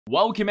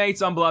Welcome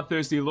mates, I'm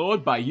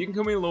BloodThirstyLord, but you can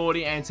call me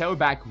Lordy, and today we're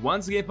back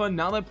once again for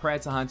another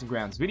Predator Hunting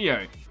Grounds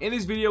video. In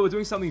this video, we're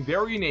doing something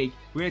very unique.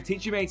 We're going to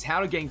teach you mates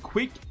how to gain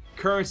quick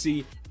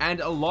currency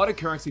and a lot of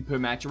currency per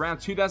match, around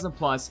 2,000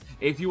 plus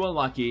if you are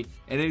lucky,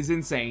 and it is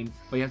insane,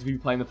 but you have to be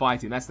playing the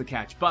fighting, that's the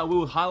catch. But we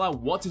will highlight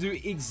what to do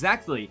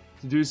exactly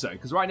to do so,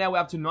 because right now we're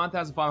up to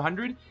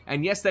 9,500,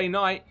 and yesterday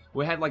night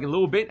we had like a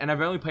little bit, and I've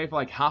only played for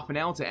like half an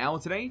hour to hour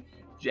today,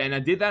 and I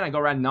did that and I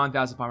got around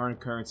 9,500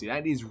 currency.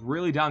 That is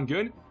really darn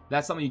good.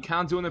 That's something you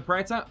can't do in the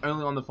Predator,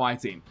 only on the Fight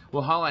Team.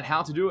 We'll highlight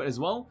how to do it as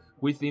well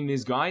within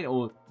this guide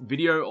or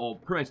video or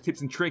pretty much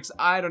tips and tricks.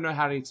 I don't know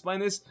how to explain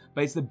this,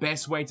 but it's the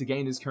best way to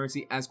gain this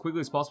currency as quickly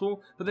as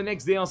possible for the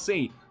next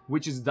DLC,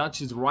 which is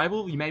Dutch's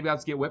Rival. You may be able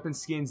to get weapon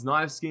skins,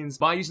 knife skins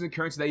by using the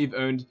currency that you've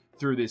earned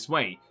through this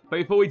way. But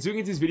before we do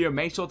get into this video,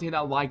 make sure to hit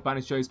that like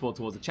button to show your support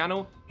towards the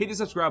channel. Hit the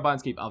subscribe button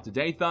to keep up to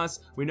date with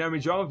us. We know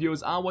majority of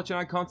viewers are watching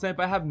our content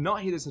but have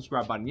not hit the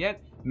subscribe button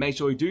yet. Make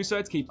sure you do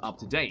so to keep up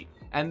to date.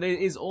 And there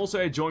is also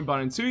a join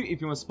button too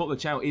if you want to support the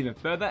channel even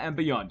further and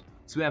beyond.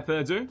 So without further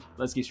ado,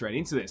 let's get straight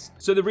into this.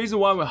 So the reason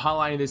why we're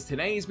highlighting this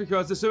today is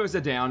because the servers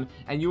are down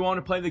and you want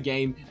to play the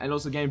game and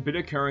also gain a bit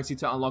of currency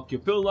to unlock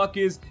your field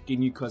lockers, get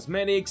new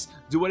cosmetics,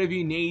 do whatever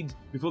you need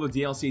before the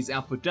DLC is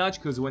out for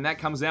Dutch, because when that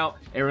comes out,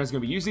 everyone's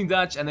going to be using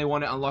Dutch and they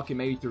want to unlock it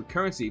maybe through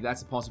currency. If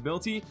that's a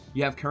possibility,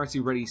 you have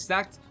currency ready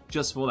stacked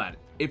just for that.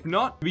 If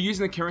not, you'll be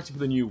using the currency for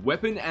the new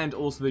weapon and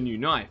also the new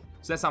knife.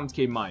 So that's something to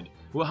keep in mind.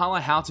 We'll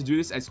highlight how to do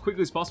this as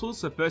quickly as possible.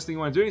 So first thing you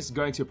want to do is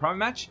go into a private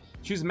match,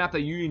 choose a map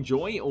that you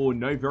enjoy or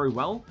know very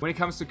well when it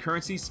comes to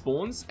currency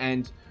spawns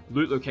and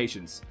loot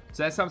locations.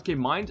 So that's something to keep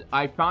in mind.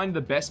 I find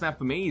the best map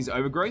for me is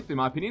Overgrowth in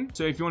my opinion.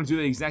 So if you want to do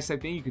the exact same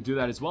thing, you can do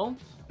that as well.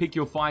 Pick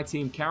your Fire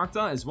Team character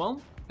as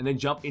well, and then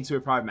jump into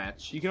a private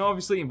match. You can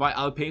obviously invite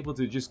other people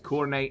to just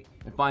coordinate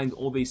and find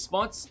all these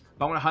spots,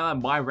 but I want to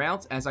highlight my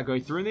route as I go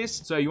through this.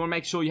 So you want to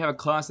make sure you have a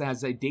class that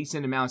has a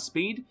decent amount of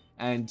speed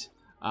and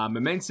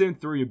momentum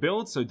through your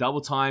build. So double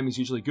time is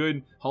usually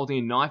good. Holding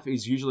a knife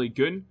is usually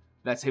good.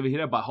 That's heavy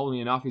hitter, but holding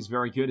a knife is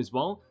very good as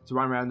well to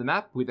run around the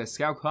map with a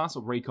scout class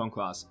or recon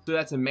class. So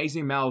that's an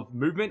amazing amount of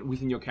movement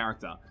within your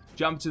character.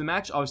 Jump to the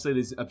match. Obviously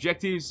there's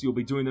objectives. You'll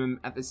be doing them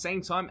at the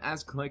same time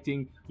as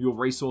collecting your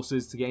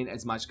resources to gain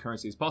as much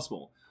currency as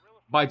possible.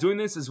 By doing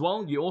this as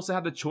well, you also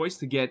have the choice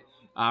to get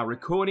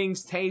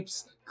recordings,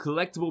 tapes,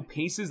 collectible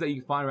pieces that you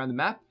can find around the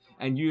map,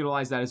 and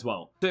utilize that as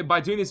well. So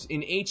by doing this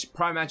in each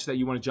prime match that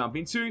you want to jump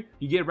into,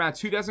 you get around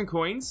 2,000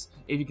 coins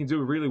if you can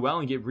do it really well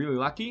and get really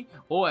lucky,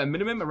 or a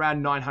minimum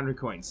around 900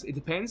 coins. It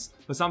depends,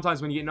 but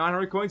sometimes when you get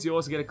 900 coins, you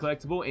also get a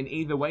collectible, and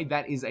either way,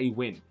 that is a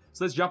win.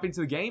 So let's jump into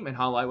the game and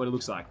highlight what it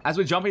looks like. As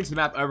we're jumping into the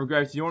map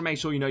Overgrowth, you want to make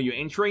sure you know your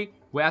entry.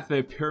 We're at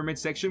the pyramid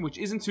section, which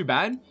isn't too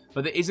bad,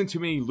 but there isn't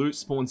too many loot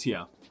spawns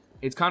here.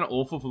 It's kind of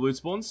awful for loot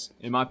spawns,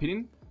 in my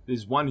opinion.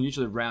 There's one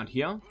usually around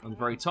here, on the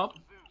very top.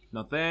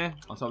 Not there.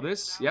 On top of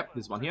this. Yep,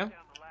 there's one here.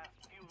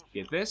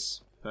 Get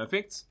this.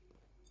 Perfect.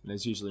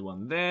 There's usually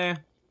one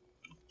there.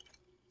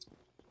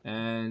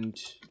 And...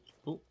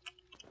 oh,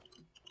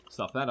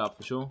 stuff that up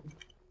for sure.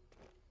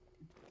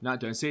 No,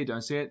 don't see it,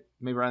 don't see it.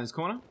 Maybe around this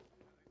corner?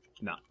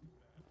 No.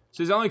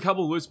 So there's only a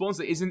couple of loot spawns.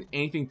 There isn't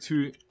anything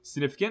too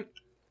significant.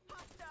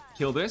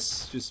 Kill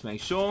this. Just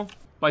make sure.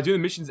 By doing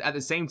the missions at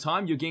the same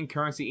time, you're getting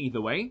currency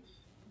either way.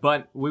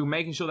 But we're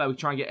making sure that we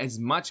try and get as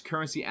much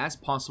currency as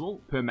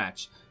possible per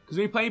match. Because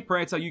when you play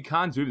Predator, you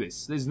can't do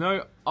this. There's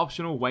no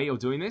optional way of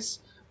doing this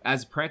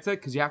as Predator,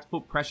 because you have to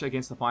put pressure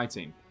against the Fire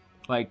Team.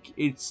 Like,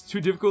 it's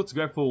too difficult to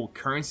go for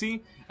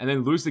currency and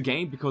then lose the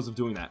game because of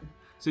doing that.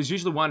 So there's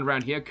usually one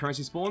around here,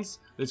 currency spawns.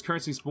 There's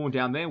currency spawn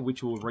down there,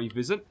 which we'll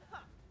revisit.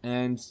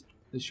 And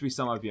there should be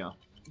some over here.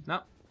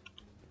 No.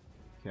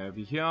 Okay, over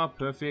here.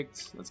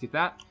 Perfect. Let's get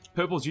that.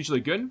 Purple's usually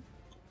good,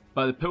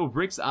 but the purple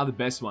bricks are the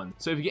best one.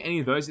 So if you get any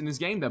of those in this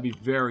game, that'll be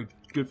very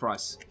good for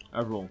us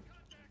overall.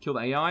 Kill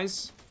the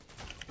AIs.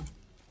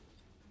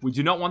 We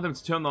do not want them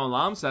to turn on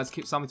alarm, so that's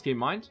something to keep in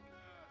mind.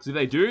 Because if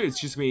they do, it's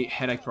just going to be a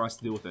headache for us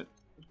to deal with it.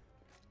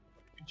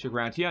 Check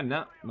around here.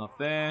 No, not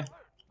there.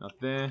 Not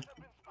there.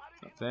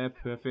 Not there.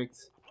 Perfect.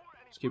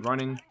 Just keep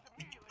running.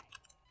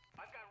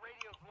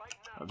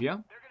 Over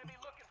here.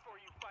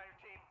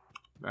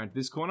 Around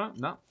this corner.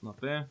 No, not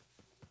there.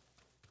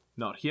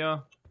 Not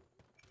here.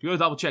 You gotta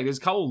double check. There's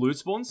a couple of loot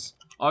spawns.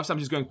 Obviously, I'm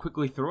just going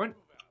quickly through it.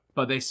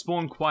 But they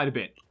spawn quite a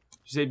bit.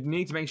 So you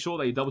need to make sure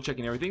that you're double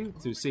checking everything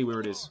to see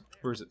where it is.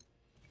 Where is it?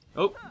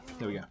 Oh,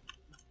 there we go.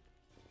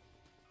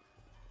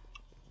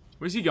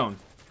 Where's he going?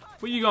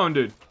 Where you going,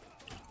 dude?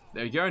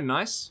 There you go,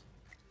 nice.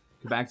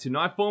 Go back to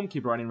knife form,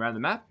 keep running around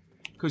the map.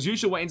 Because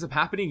usually what ends up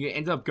happening, you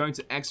end up going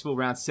to exfil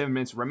around 7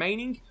 minutes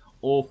remaining,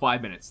 or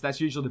 5 minutes. That's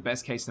usually the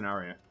best case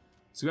scenario.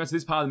 So go to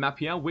this part of the map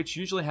here, which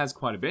usually has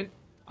quite a bit.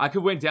 I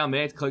could went down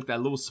there to collect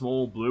that little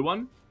small blue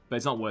one, but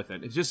it's not worth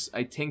it. It's just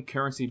a 10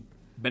 currency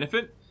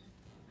benefit,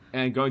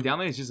 and going down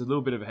there is just a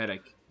little bit of a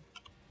headache.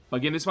 But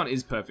again, this one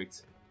is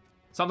perfect.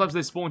 Sometimes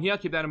they spawn here,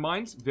 keep that in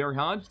mind. Very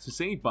hard to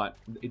see, but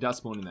it does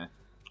spawn in there.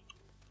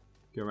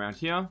 Go around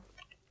here.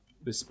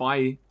 The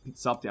spy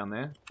picks up down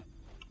there.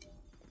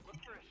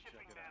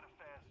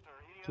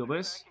 Kill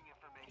this.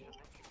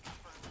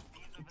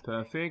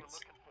 Perfect.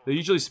 They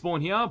usually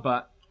spawn here,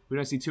 but we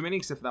don't see too many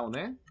except for that one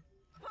there.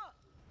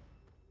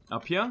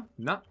 Up here?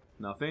 Nah,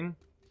 nothing.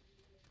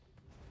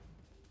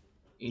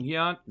 In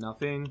here?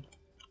 Nothing.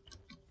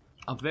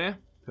 Up there?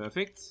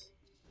 Perfect.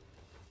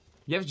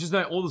 You have to just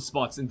know all the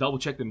spots and double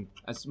check them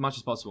as much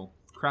as possible.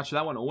 Crouch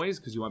that one always,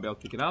 because you won't be able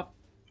to pick it up.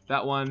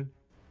 That one.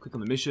 Click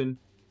on the mission.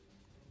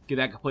 Get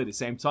that complete at the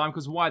same time,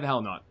 because why the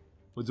hell not?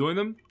 We're doing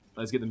them.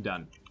 Let's get them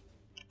done.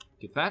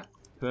 Get that.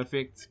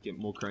 Perfect. Get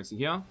more currency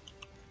here.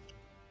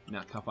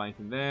 Now, can't find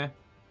anything there.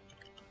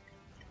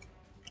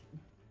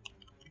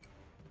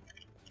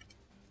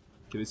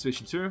 Get this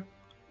mission too.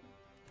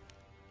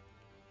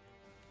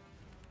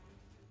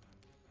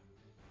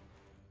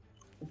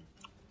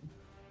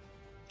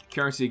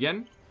 Currency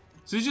again.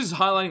 So it's just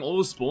highlighting all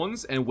the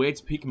spawns and where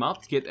to pick them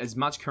up to get as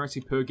much currency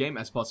per game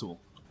as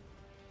possible.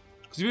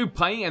 Because if you're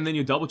playing and then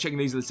you're double checking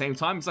these at the same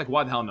time, it's like,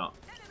 why the hell not?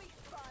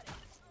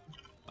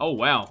 Oh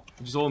wow,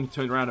 just all of them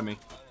turned around at me.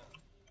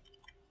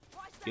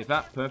 Get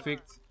that,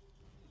 perfect.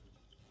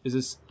 There's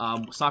this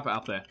sniper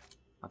up there.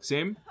 I can see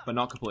him, but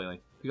not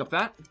completely. Pick up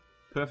that,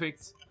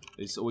 perfect.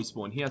 There's always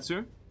spawn here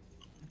too.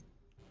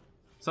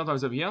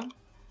 Sometimes over here.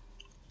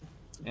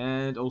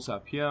 And also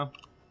up here.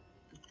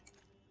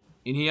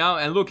 In here,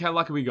 and look how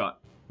lucky we got.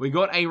 We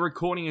got a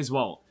recording as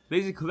well.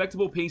 These are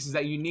collectible pieces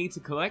that you need to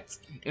collect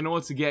in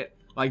order to get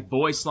like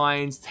voice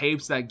lines,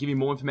 tapes that give you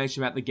more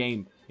information about the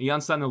game. And you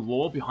understand the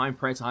lore behind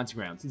Predator Hunting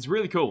Grounds. It's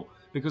really cool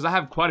because I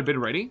have quite a bit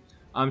already.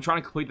 I'm trying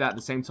to complete that at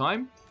the same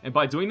time. And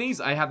by doing these,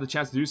 I have the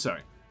chance to do so.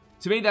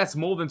 To me, that's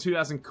more than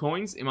 2,000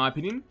 coins in my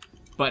opinion.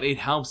 But it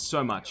helps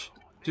so much.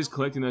 Just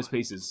collecting those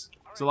pieces.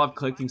 So I love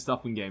collecting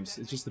stuff in games.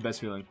 It's just the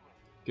best feeling.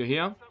 Go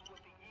here.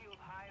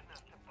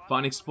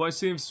 Find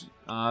explosives.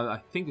 I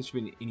think it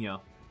should be in here.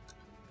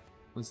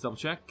 Let's double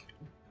check.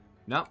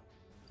 No.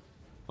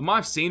 I might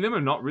have seen them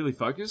and not really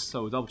focused,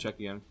 so we'll double check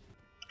again.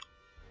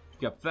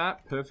 Pick up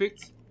that.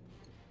 Perfect.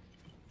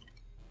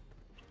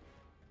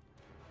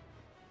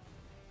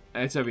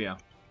 And it's over here.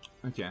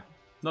 Okay.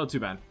 Not too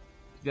bad.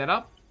 Pick that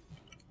up.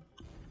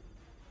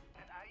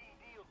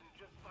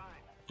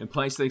 And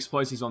place the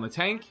explosives on the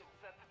tank.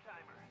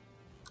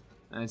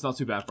 And it's not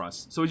too bad for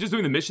us. So we're just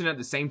doing the mission at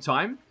the same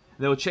time.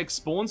 They will check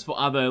spawns for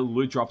other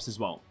loot drops as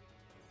well.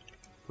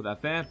 Put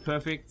that there.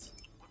 Perfect.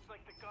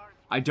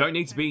 I don't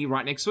need to be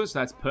right next to it, so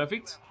that's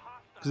perfect.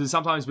 Because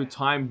sometimes with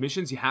timed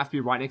missions, you have to be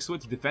right next to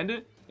it to defend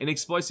it. In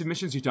explosive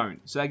missions, you don't.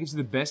 So that gives you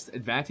the best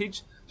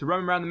advantage to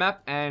roam around the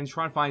map and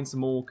try and find some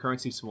more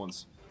currency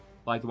spawns.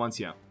 Like the ones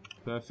here.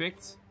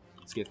 Perfect.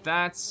 Let's get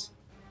that.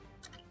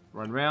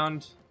 Run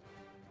around.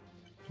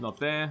 Not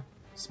there.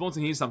 Spawns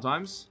in here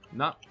sometimes.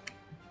 Nah.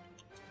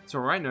 It's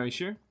alright, no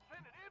issue.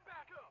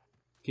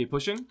 Keep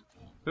pushing.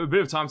 We have a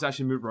bit of time to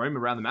actually roam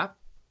around the map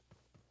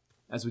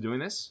as we're doing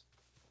this.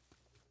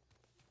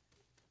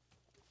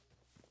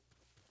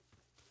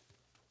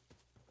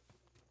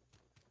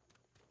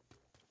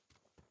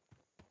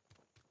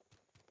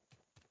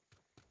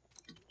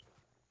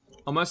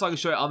 I'll most likely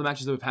show you other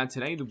matches that we've had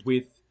today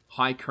with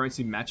high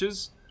currency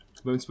matches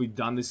once we've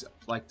done this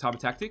like type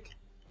of tactic.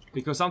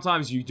 Because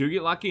sometimes you do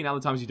get lucky and other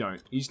times you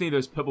don't. You just need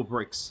those purple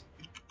bricks,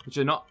 which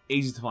are not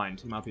easy to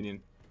find in my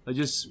opinion. They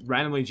just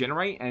randomly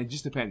generate and it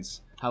just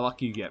depends how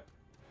lucky you get.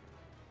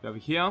 Over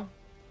here.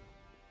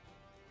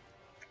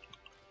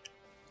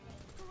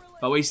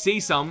 But we see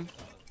some.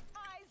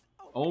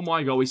 Oh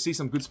my god, we see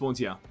some good spawns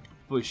here.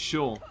 For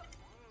sure.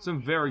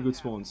 Some very good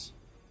spawns.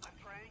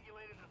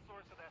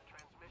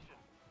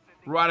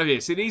 Right over here.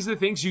 See, these are the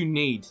things you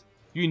need.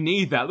 You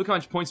need that. Look how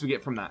much points we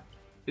get from that.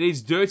 It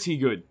is dirty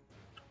good.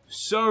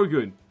 So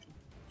good.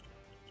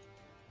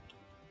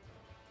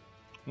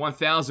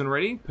 1,000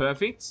 already.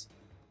 Perfect.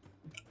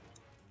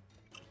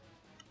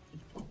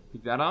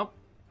 Pick that up.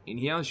 In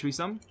here, there should be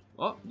some.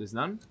 Oh, there's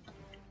none.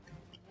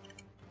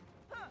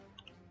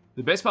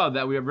 The best part of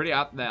that, we are already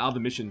out the other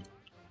mission.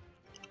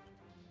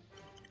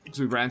 Because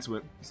we ran to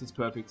it. So it's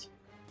perfect.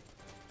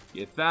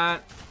 Get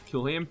that.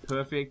 Kill him.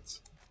 Perfect.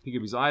 Pick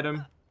up his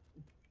item.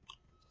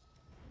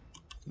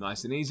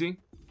 Nice and easy.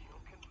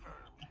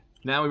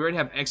 Now we already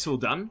have exfil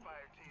done.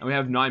 And we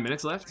have 9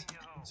 minutes left.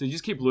 So you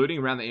just keep looting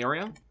around the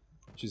area.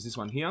 Which is this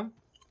one here.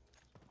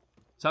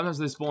 Sometimes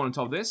they spawn on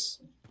top of this.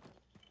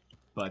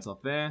 But it's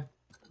not there.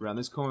 Around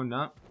this corner,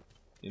 nah.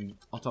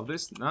 On top of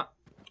this, nah.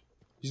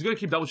 You just gotta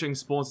keep double checking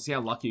spawns to see how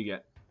lucky you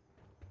get.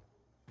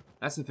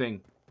 That's the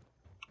thing.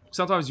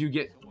 Sometimes you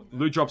get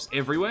loot drops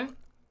everywhere.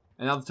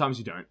 And other times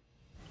you don't.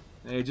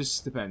 It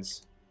just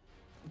depends.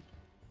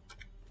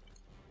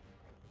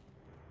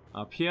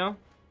 Up here.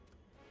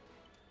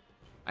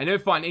 I never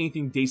find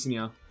anything decent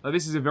here. Like,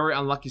 this is a very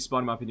unlucky spot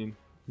in my opinion.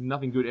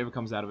 Nothing good ever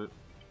comes out of it.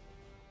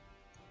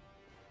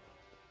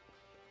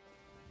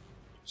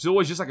 It's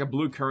always just like a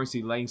blue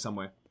currency laying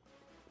somewhere.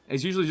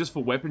 It's usually just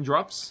for weapon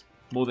drops,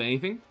 more than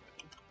anything.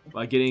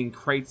 Like getting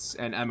crates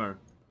and ammo.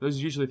 Those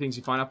are usually things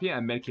you find up here,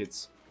 and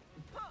medkits.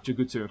 Which are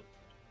good too.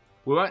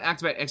 We won't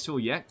activate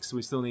exfil yet, because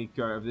we still need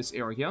to go over this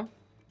area here.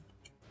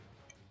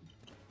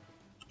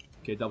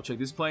 Okay, double check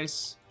this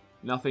place.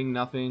 Nothing,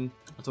 nothing.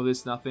 Until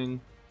this,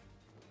 nothing.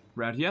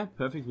 Around here.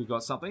 Perfect. We've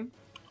got something.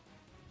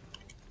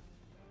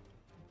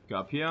 Go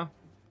up here.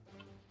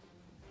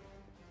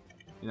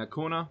 In that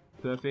corner.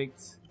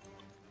 Perfect.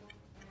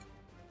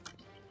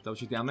 Double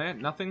check down there.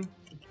 Nothing.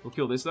 We'll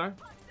kill this though.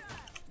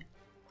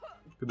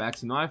 Go back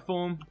to knife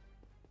form.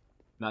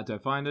 No,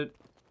 don't find it.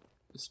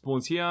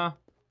 Spawns here.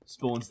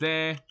 Spawns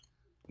there.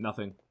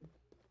 Nothing.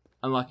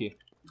 Unlucky.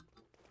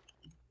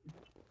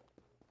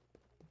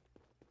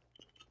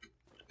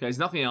 Okay, there's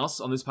nothing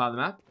else on this part of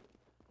the map.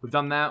 We've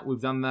done that,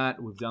 we've done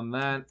that, we've done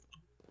that.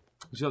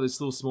 We've got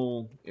this little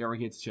small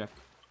area here to check.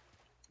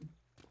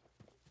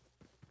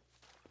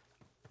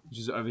 Which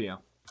is over here.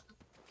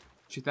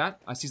 Check that.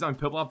 I see something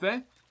purple up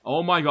there.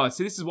 Oh my god,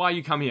 see, this is why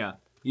you come here.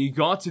 You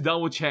got to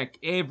double check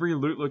every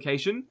loot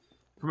location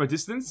from a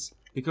distance,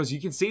 because you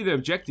can see the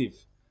objective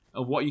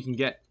of what you can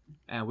get.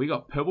 And we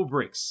got purple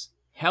bricks.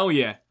 Hell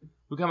yeah.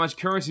 Look how much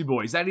currency,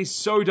 boys. That is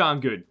so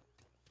darn good.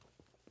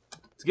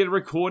 To get a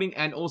recording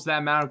and also that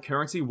amount of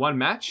currency, one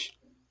match,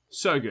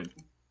 so good.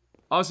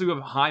 Obviously, we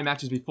have high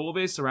matches before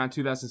this, around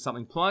 2,000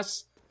 something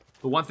plus.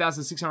 But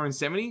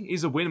 1,670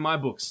 is a win in my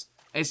books,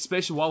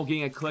 especially while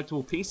getting a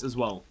collectible piece as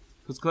well,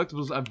 because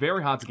collectibles are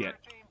very hard to get.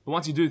 But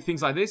once you do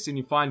things like this and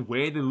you find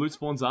where the loot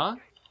spawns are,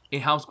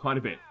 it helps quite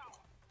a bit.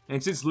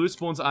 And since loot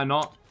spawns are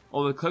not,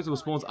 or the collectible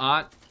spawns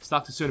aren't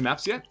stuck to certain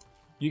maps yet,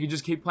 you can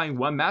just keep playing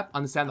one map,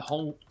 understand the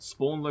whole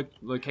spawn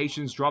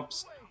locations,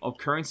 drops of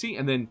currency,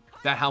 and then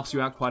that helps you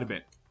out quite a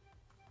bit.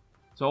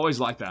 So I always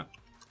like that.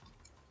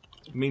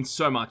 It means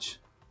so much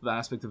for that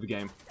aspect of the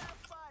game.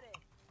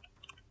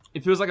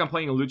 It feels like I'm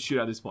playing a loot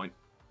shooter at this point.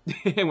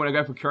 When I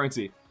go for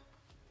currency.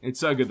 It's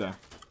so good though.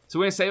 So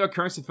we're going to save our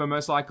currency for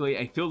most likely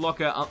a Field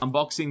Locker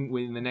unboxing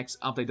when the next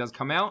update does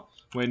come out.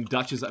 When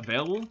Dutch is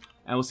available.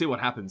 And we'll see what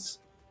happens.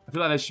 I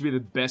feel like that should be the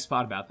best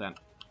part about that.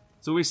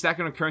 So we're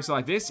stacking a currency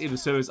like this if the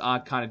servers are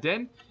kind of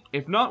dead.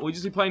 If not, we'll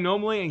just be playing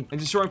normally and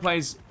destroying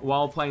players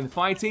while playing the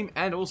fire team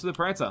and also the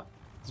Predator.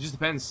 It just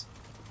depends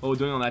what we're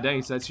doing on that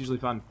day, so that's usually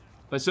fun.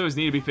 But servers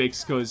need to be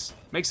fixed because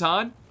it makes it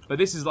hard, but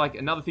this is like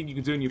another thing you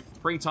can do in your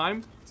free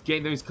time to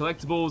gain those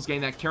collectibles,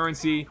 gain that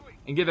currency,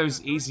 and get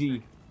those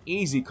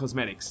easy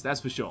cosmetics,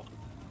 that's for sure.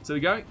 So there we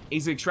go,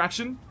 easy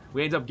extraction.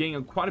 We end up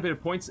getting quite a bit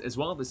of points as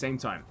well at the same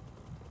time.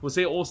 We'll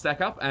see it all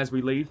stack up as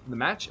we leave the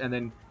match, and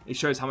then it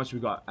shows how much we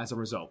got as a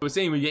result. We're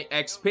seeing we get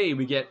XP,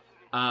 we get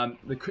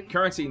the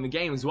currency in the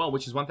game as well,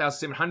 which is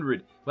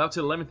 1,700. We're up to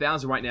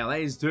 11,000 right now.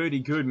 That is dirty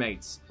good,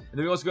 mates. And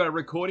then we also got a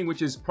recording,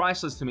 which is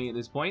priceless to me at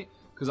this point,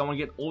 because I want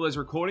to get all those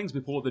recordings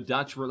before the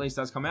Dutch release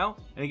does come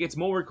out, and it gets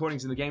more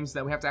recordings in the games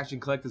that we have to actually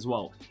collect as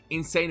well.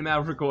 Insane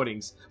amount of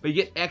recordings. But you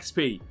get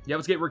XP, you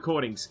have to get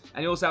recordings,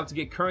 and you also have to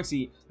get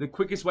currency. The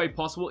quickest way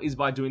possible is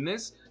by doing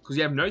this, because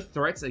you have no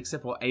threats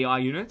except for AI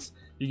units.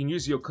 You can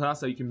use your class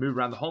so you can move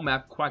around the whole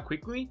map quite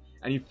quickly,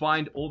 and you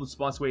find all the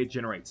spots where it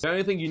generates. The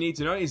only thing you need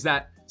to know is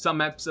that some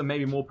maps are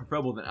maybe more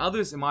preferable than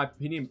others. In my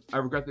opinion,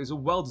 Overgrowth is a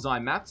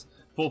well-designed map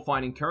for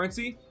finding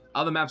currency.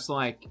 Other maps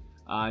like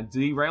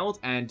Derailed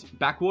and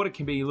Backwater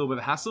can be a little bit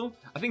of a hassle.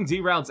 I think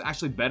Derailed is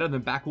actually better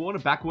than Backwater.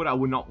 Backwater, I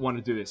would not want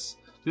to do this.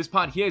 This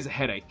part here is a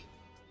headache.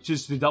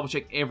 Just to double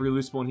check every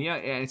loot spawn here,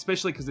 and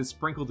especially because it's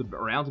sprinkled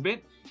around a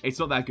bit, it's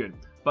not that good.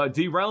 But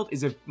Derailed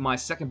is my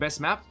second best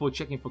map for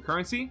checking for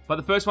currency. But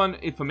the first one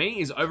for me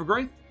is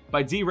Overgrowth.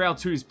 But Derailed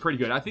 2 is pretty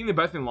good. I think they're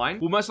both in line.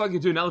 We'll most likely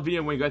do another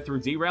video when we go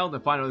through Derailed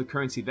and find out the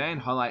currency there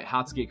and highlight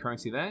how to get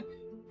currency there.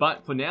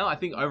 But for now, I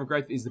think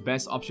Overgrowth is the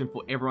best option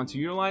for everyone to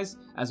utilize,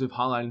 as we've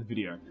highlighted in the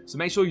video. So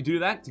make sure you do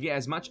that to get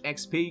as much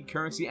XP,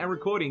 currency, and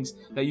recordings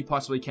that you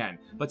possibly can.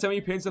 But tell me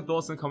your opinions and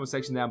thoughts in the comment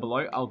section down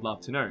below. I would love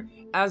to know.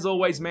 As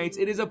always, mates,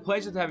 it is a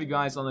pleasure to have you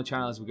guys on the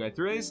channel as we go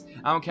through this.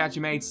 I'll catch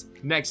you, mates,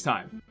 next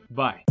time.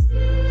 Bye.